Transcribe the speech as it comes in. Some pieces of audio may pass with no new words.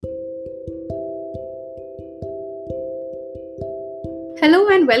Hello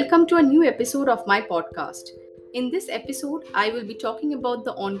and welcome to a new episode of my podcast. In this episode, I will be talking about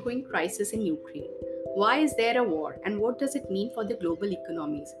the ongoing crisis in Ukraine. Why is there a war and what does it mean for the global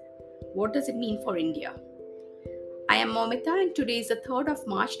economies? What does it mean for India? I am Momita and today is the 3rd of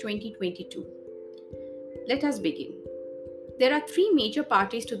March 2022. Let us begin. There are three major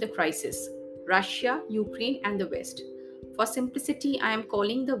parties to the crisis: Russia, Ukraine, and the West. For simplicity, I am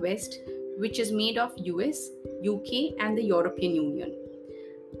calling the West, which is made of US, UK, and the European Union.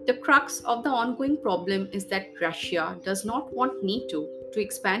 The crux of the ongoing problem is that Russia does not want NATO to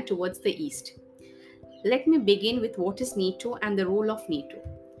expand towards the east. Let me begin with what is NATO and the role of NATO.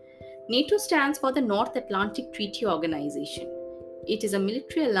 NATO stands for the North Atlantic Treaty Organization. It is a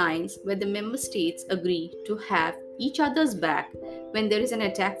military alliance where the member states agree to have each other's back when there is an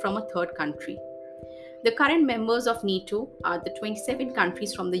attack from a third country. The current members of NATO are the 27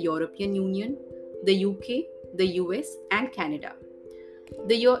 countries from the European Union, the UK, the US, and Canada.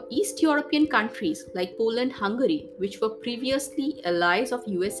 The East European countries like Poland, Hungary, which were previously allies of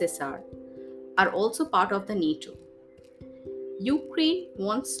USSR, are also part of the NATO. Ukraine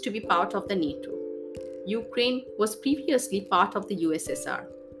wants to be part of the NATO. Ukraine was previously part of the USSR.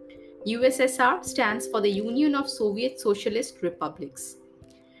 USSR stands for the Union of Soviet Socialist Republics.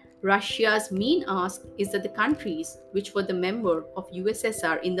 Russia's main ask is that the countries which were the member of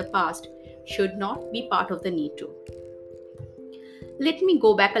USSR in the past should not be part of the NATO. Let me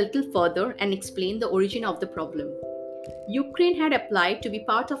go back a little further and explain the origin of the problem. Ukraine had applied to be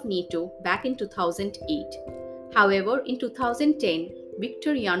part of NATO back in 2008. However, in 2010,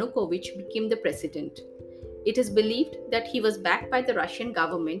 Viktor Yanukovych became the president. It is believed that he was backed by the Russian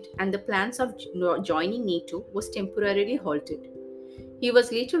government and the plans of joining NATO was temporarily halted. He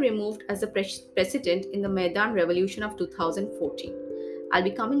was later removed as the president in the Maidan Revolution of 2014. I'll be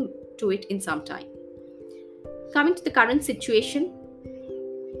coming to it in some time. Coming to the current situation,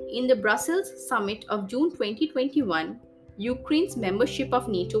 in the Brussels summit of June 2021, Ukraine's membership of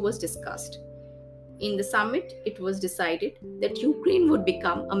NATO was discussed. In the summit, it was decided that Ukraine would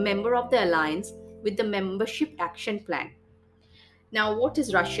become a member of the alliance with the membership action plan. Now, what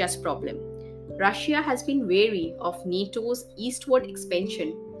is Russia's problem? Russia has been wary of NATO's eastward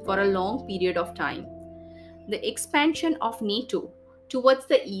expansion for a long period of time. The expansion of NATO towards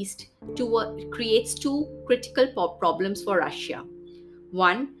the east creates two critical problems for Russia.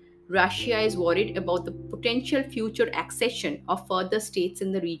 One, Russia is worried about the potential future accession of further states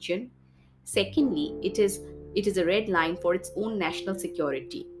in the region. Secondly, it is a red line for its own national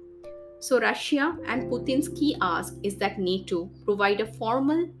security. So Russia and Putin's key ask is that NATO provide a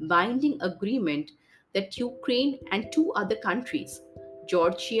formal binding agreement that Ukraine and two other countries,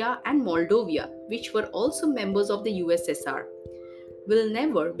 Georgia and Moldova, which were also members of the USSR, will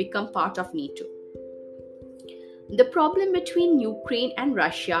never become part of NATO. The problem between Ukraine and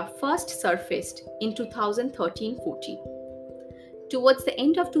Russia first surfaced in 2013-14. Towards the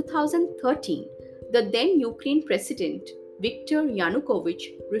end of 2013, the then Ukraine president Viktor Yanukovych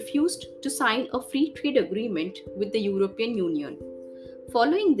refused to sign a free trade agreement with the European Union.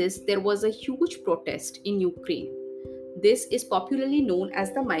 Following this, there was a huge protest in Ukraine. This is popularly known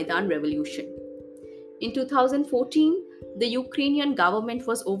as the Maidan Revolution. In 2014, the Ukrainian government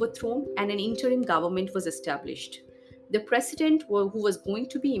was overthrown and an interim government was established. The president, who was going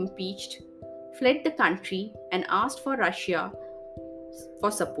to be impeached, fled the country and asked for Russia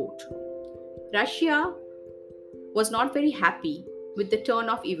for support. Russia was not very happy with the turn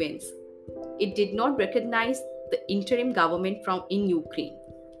of events. It did not recognize the interim government in Ukraine.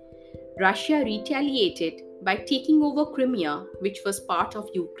 Russia retaliated by taking over Crimea, which was part of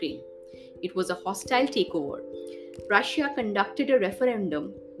Ukraine. It was a hostile takeover. Russia conducted a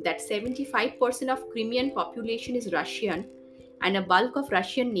referendum that 75% of Crimean population is Russian and a bulk of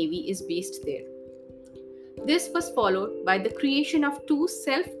Russian navy is based there. This was followed by the creation of two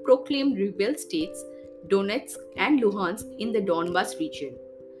self-proclaimed rebel states, Donetsk and Luhansk, in the Donbas region.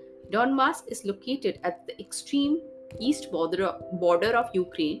 Donbas is located at the extreme east border of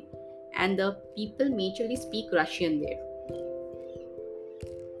Ukraine and the people majorly speak Russian there.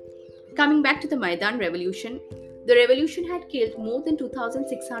 Coming back to the Maidan Revolution, the revolution had killed more than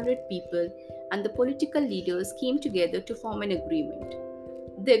 2,600 people and the political leaders came together to form an agreement.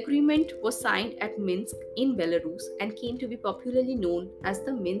 The agreement was signed at Minsk in Belarus and came to be popularly known as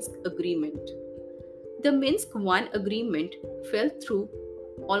the Minsk Agreement. The Minsk I agreement fell through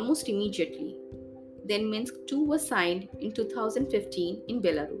almost immediately. Then Minsk II was signed in 2015 in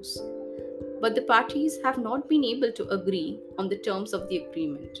Belarus. But the parties have not been able to agree on the terms of the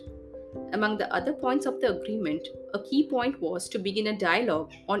agreement. Among the other points of the agreement, a key point was to begin a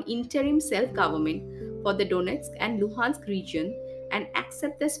dialogue on interim self government for the Donetsk and Luhansk region and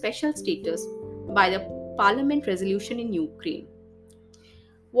accept their special status by the parliament resolution in Ukraine.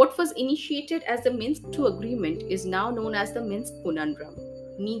 What was initiated as the Minsk II agreement is now known as the Minsk conundrum.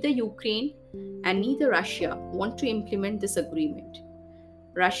 Neither Ukraine and neither Russia want to implement this agreement.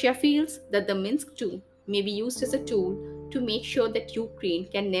 Russia feels that the Minsk II may be used as a tool to make sure that Ukraine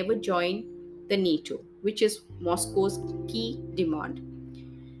can never join the NATO, which is Moscow's key demand.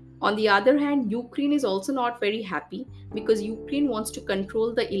 On the other hand, Ukraine is also not very happy because Ukraine wants to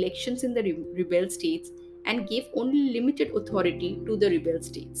control the elections in the rebel states and give only limited authority to the rebel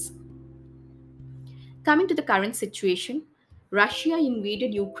states. Coming to the current situation, Russia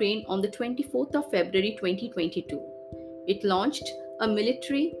invaded Ukraine on the 24th of February 2022. It launched a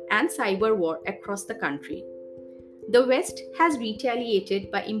military and cyber war across the country. The West has retaliated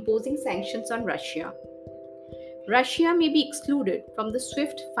by imposing sanctions on Russia. Russia may be excluded from the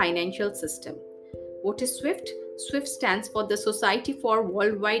SWIFT financial system. What is SWIFT? SWIFT stands for the Society for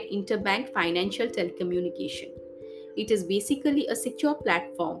Worldwide Interbank Financial Telecommunication. It is basically a secure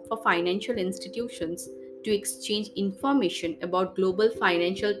platform for financial institutions to exchange information about global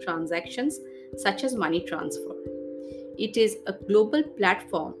financial transactions such as money transfer. It is a global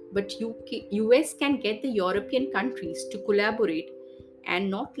platform, but US can get the European countries to collaborate and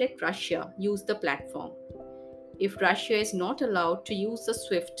not let Russia use the platform. If Russia is not allowed to use the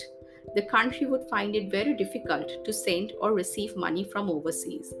SWIFT, the country would find it very difficult to send or receive money from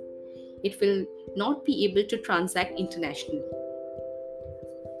overseas. It will not be able to transact internationally.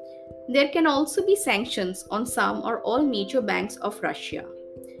 There can also be sanctions on some or all major banks of Russia.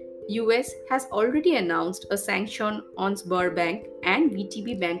 US has already announced a sanction on Sberbank and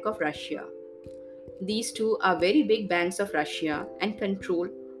VTB Bank of Russia. These two are very big banks of Russia and control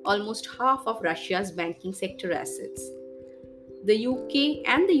almost half of Russia's banking sector assets. The UK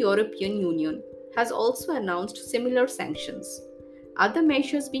and the European Union has also announced similar sanctions. Other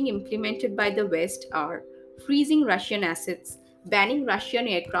measures being implemented by the West are freezing Russian assets, banning Russian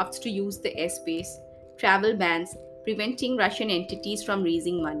aircrafts to use the airspace, travel bans, preventing Russian entities from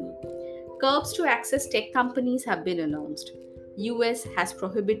raising money. Curbs to access tech companies have been announced. US has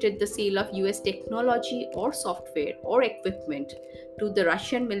prohibited the sale of US technology or software or equipment to the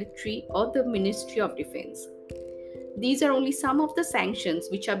Russian military or the Ministry of Defense. These are only some of the sanctions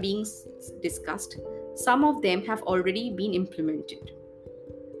which are being discussed. Some of them have already been implemented.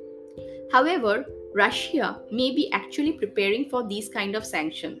 However, Russia may be actually preparing for these kind of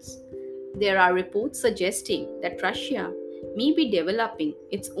sanctions. There are reports suggesting that Russia may be developing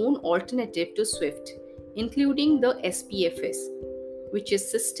its own alternative to SWIFT, including the SPFS, which is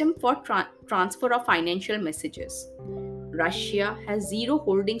System for Transfer of Financial Messages. Russia has zero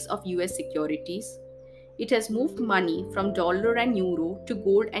holdings of US securities. It has moved money from dollar and euro to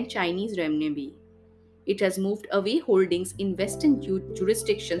gold and Chinese renminbi. It has moved away holdings in Western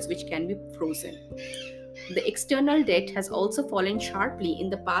jurisdictions which can be frozen. The external debt has also fallen sharply in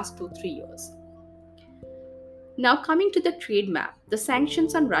the past 2-3 years. Now, coming to the trade map, the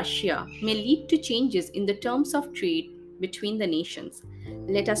sanctions on Russia may lead to changes in the terms of trade between the nations.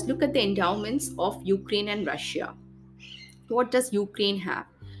 Let us look at the endowments of Ukraine and Russia. What does Ukraine have?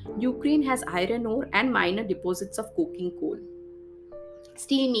 Ukraine has iron ore and minor deposits of coking coal.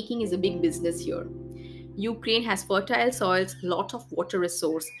 Steel making is a big business here. Ukraine has fertile soils, lot of water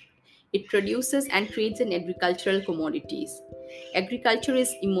resource. It produces and trades in agricultural commodities. Agriculture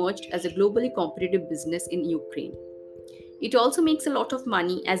is emerged as a globally competitive business in Ukraine. It also makes a lot of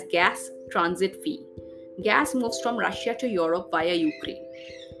money as gas transit fee. Gas moves from Russia to Europe via Ukraine.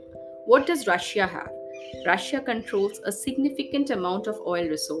 What does Russia have? Russia controls a significant amount of oil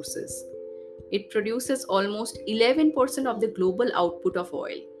resources. It produces almost 11% of the global output of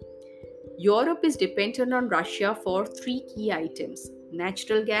oil. Europe is dependent on Russia for three key items: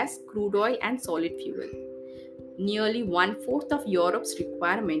 natural gas, crude oil, and solid fuel. Nearly 1/4 of Europe's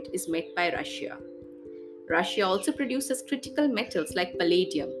requirement is met by Russia. Russia also produces critical metals like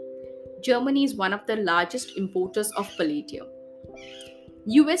palladium. Germany is one of the largest importers of palladium.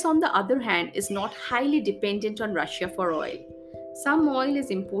 US, on the other hand, is not highly dependent on Russia for oil. Some oil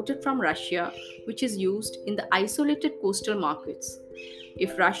is imported from Russia, which is used in the isolated coastal markets.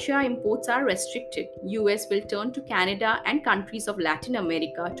 If Russia imports are restricted, US will turn to Canada and countries of Latin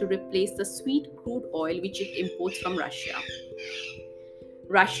America to replace the sweet crude oil which it imports from Russia.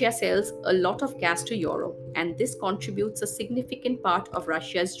 Russia sells a lot of gas to Europe, and this contributes a significant part of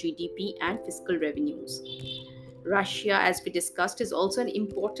Russia's GDP and fiscal revenues. Russia, as we discussed, is also an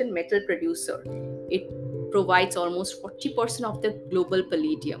important metal producer. It provides almost 40% of the global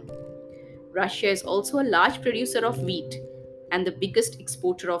palladium. Russia is also a large producer of wheat and the biggest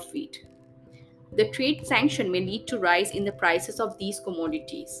exporter of wheat. The trade sanction may lead to rise in the prices of these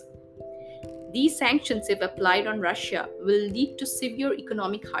commodities. These sanctions, if applied on Russia, will lead to severe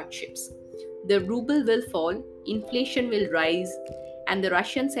economic hardships. The ruble will fall, inflation will rise, and the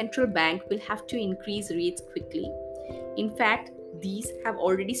Russian central bank will have to increase rates quickly. In fact, these have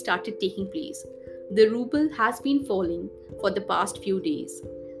already started taking place. The ruble has been falling for the past few days.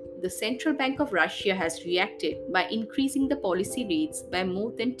 The Central Bank of Russia has reacted by increasing the policy rates by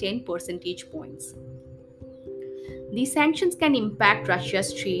more than 10 percentage points. These sanctions can impact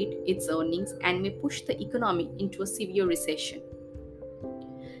Russia's trade, its earnings, and may push the economy into a severe recession.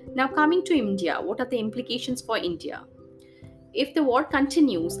 Now, coming to India, what are the implications for India? If the war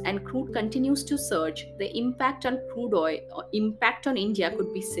continues and crude continues to surge, the impact on crude oil or impact on India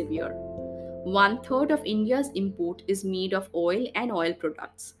could be severe. One third of India's import is made of oil and oil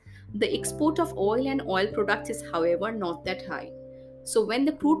products. The export of oil and oil products is, however, not that high. So when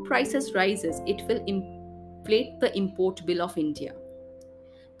the crude prices rises, it will inflate the import bill of India.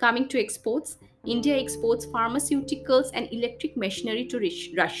 Coming to exports, India exports pharmaceuticals and electric machinery to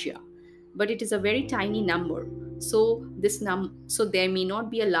Russia, but it is a very tiny number. So there may not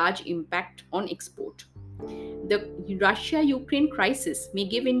be a large impact on export. The Russia-Ukraine crisis may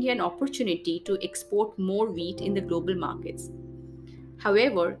give India an opportunity to export more wheat in the global markets.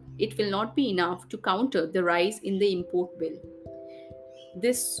 However, it will not be enough to counter the rise in the import bill.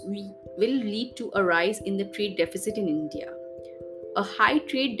 This will lead to a rise in the trade deficit in India. A high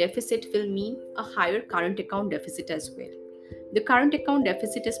trade deficit will mean a higher current account deficit as well. The current account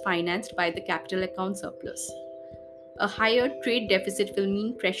deficit is financed by the capital account surplus. A higher trade deficit will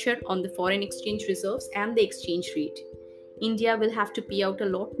mean pressure on the foreign exchange reserves and the exchange rate. India will have to pay out a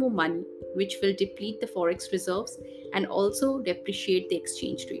lot more money, which will deplete the forex reserves and also depreciate the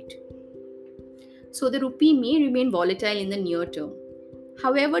exchange rate. So the rupee may remain volatile in the near term.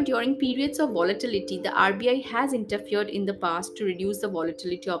 However, during periods of volatility, the RBI has interfered in the past to reduce the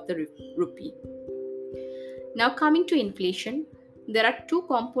volatility of the rupee. Now, coming to inflation, there are two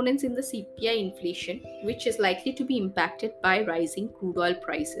components in the CPI inflation which is likely to be impacted by rising crude oil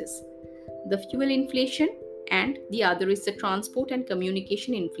prices: the fuel inflation, and the other is the transport and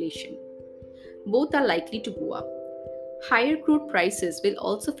communication inflation. Both are likely to go up. Higher crude prices will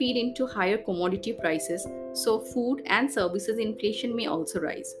also feed into higher commodity prices, so food and services inflation may also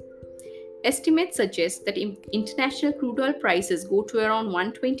rise. Estimates suggest that if international crude oil prices go to around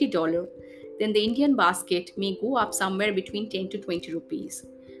 $120, then the Indian basket may go up somewhere between 10 to 20 rupees.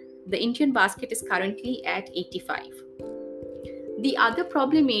 The Indian basket is currently at 85. The other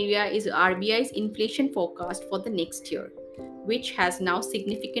problem area is RBI's inflation forecast for the next year, which has now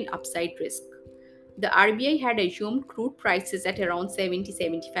significant upside risk. The RBI had assumed crude prices at around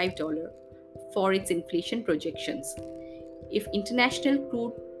 $70-$75 for its inflation projections. If international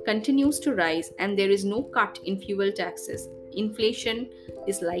crude continues to rise and there is no cut in fuel taxes, inflation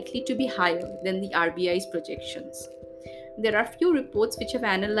is likely to be higher than the RBI's projections. There are few reports which have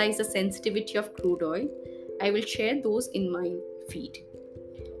analyzed the sensitivity of crude oil. I will share those in my feed.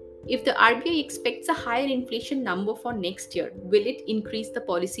 If the RBI expects a higher inflation number for next year, will it increase the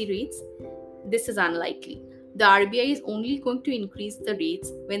policy rates? This is unlikely. The RBI is only going to increase the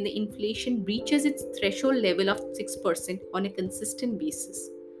rates when the inflation breaches its threshold level of 6% on a consistent basis.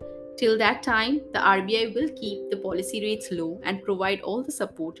 Till that time, the RBI will keep the policy rates low and provide all the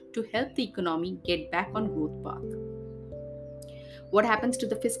support to help the economy get back on growth path. What happens to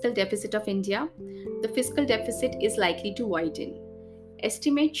the fiscal deficit of India? The fiscal deficit is likely to widen.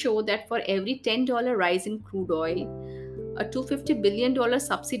 Estimates show that for every $10 rise in crude oil, a $250 billion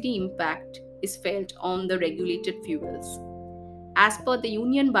subsidy impact is felt on the regulated fuels. As per the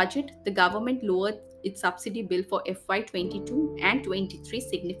union budget, the government lowered its subsidy bill for FY22 and 23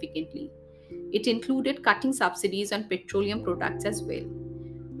 significantly. It included cutting subsidies on petroleum products as well.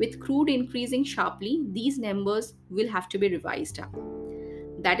 With crude increasing sharply, these numbers will have to be revised up.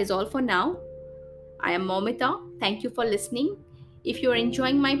 That is all for now. I am Momita. Thank you for listening. If you are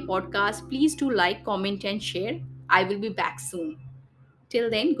enjoying my podcast, please do like, comment, and share. I will be back soon.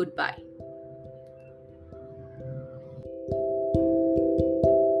 Till then, goodbye.